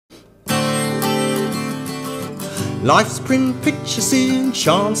Life's print picture soon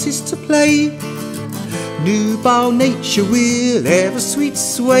chances to play. Nubile nature will ever sweet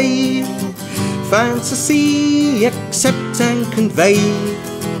sway. Fantasy accept and convey.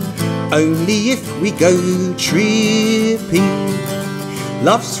 Only if we go tripping.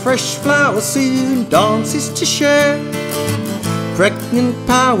 Love's fresh flower soon dances to share. Pregnant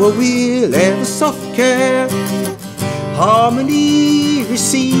power will ever soft care. Harmony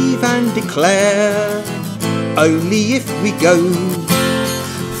receive and declare. Only if we go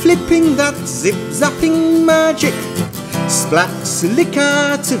flipping that zip-zapping magic. Splat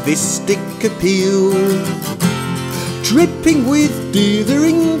silica atavistic appeal. Dripping with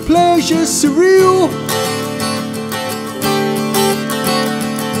dithering pleasure surreal.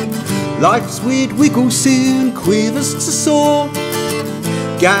 Life's weird wiggle soon quivers to soar.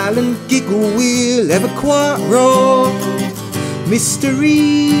 Gallant giggle will ever quiet roar.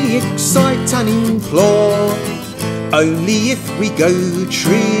 Mystery excite and implore. Only if we go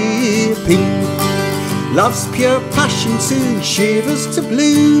tripping. Love's pure passion soon shivers to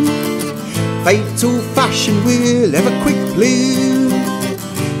bloom. Fatal fashion will ever quick bloom.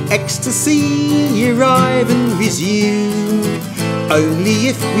 Ecstasy arrive and resume. Only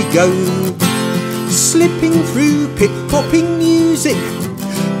if we go slipping through pip-popping music.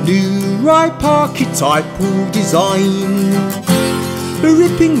 New ripe archetypal design.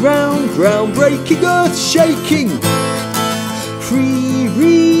 Ripping round, ground-breaking, earth-shaking. Free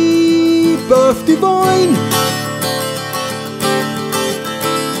rebirth divine.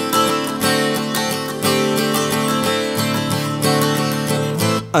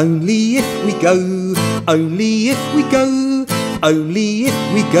 Only if we go, only if we go, only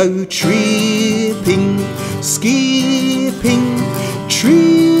if we go tripping, skipping,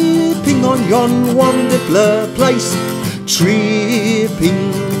 tripping on yon wonder blur place.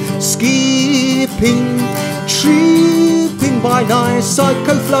 Tripping, skipping, tripping by nice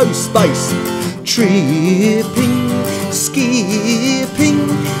psycho flow space. Tripping, skipping,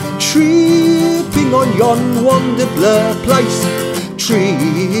 tripping on yon wonder blur place.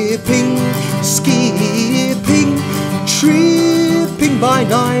 Tripping, skipping, tripping by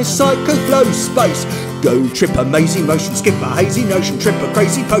nice psycho flow space. Go trip amazing motion, skip a hazy notion, trip a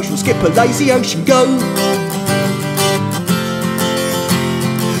crazy potion, skip a lazy ocean, go.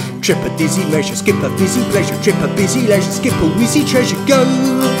 Trip a dizzy measure, skip a busy pleasure, trip a busy leisure, skip a wheezy treasure, go.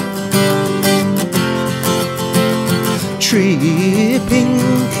 Tripping,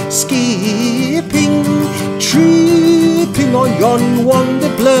 skipping, tripping on yon wonder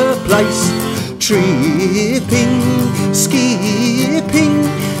blur place. Tripping, skipping,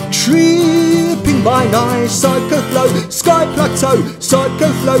 tripping by nice psycho flow. Sky plateau,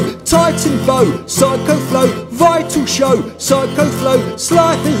 psycho flow, titan bow, psycho flow, vital show, psycho flow,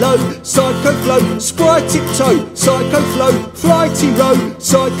 sly hello, psycho flow, sprite tiptoe, psycho flow, flighty row,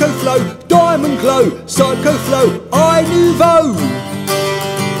 psycho flow, diamond glow, psycho flow, I nouveau.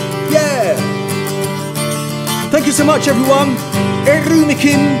 Yeah. Thank you so much everyone.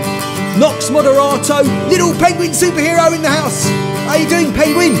 Erumikin, Nox Moderato, little penguin superhero in the house. How you doing,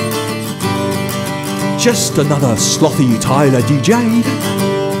 penguin? Just another slothy Tyler DJ.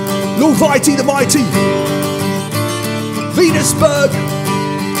 Lord Vighty the Mighty. Venusberg.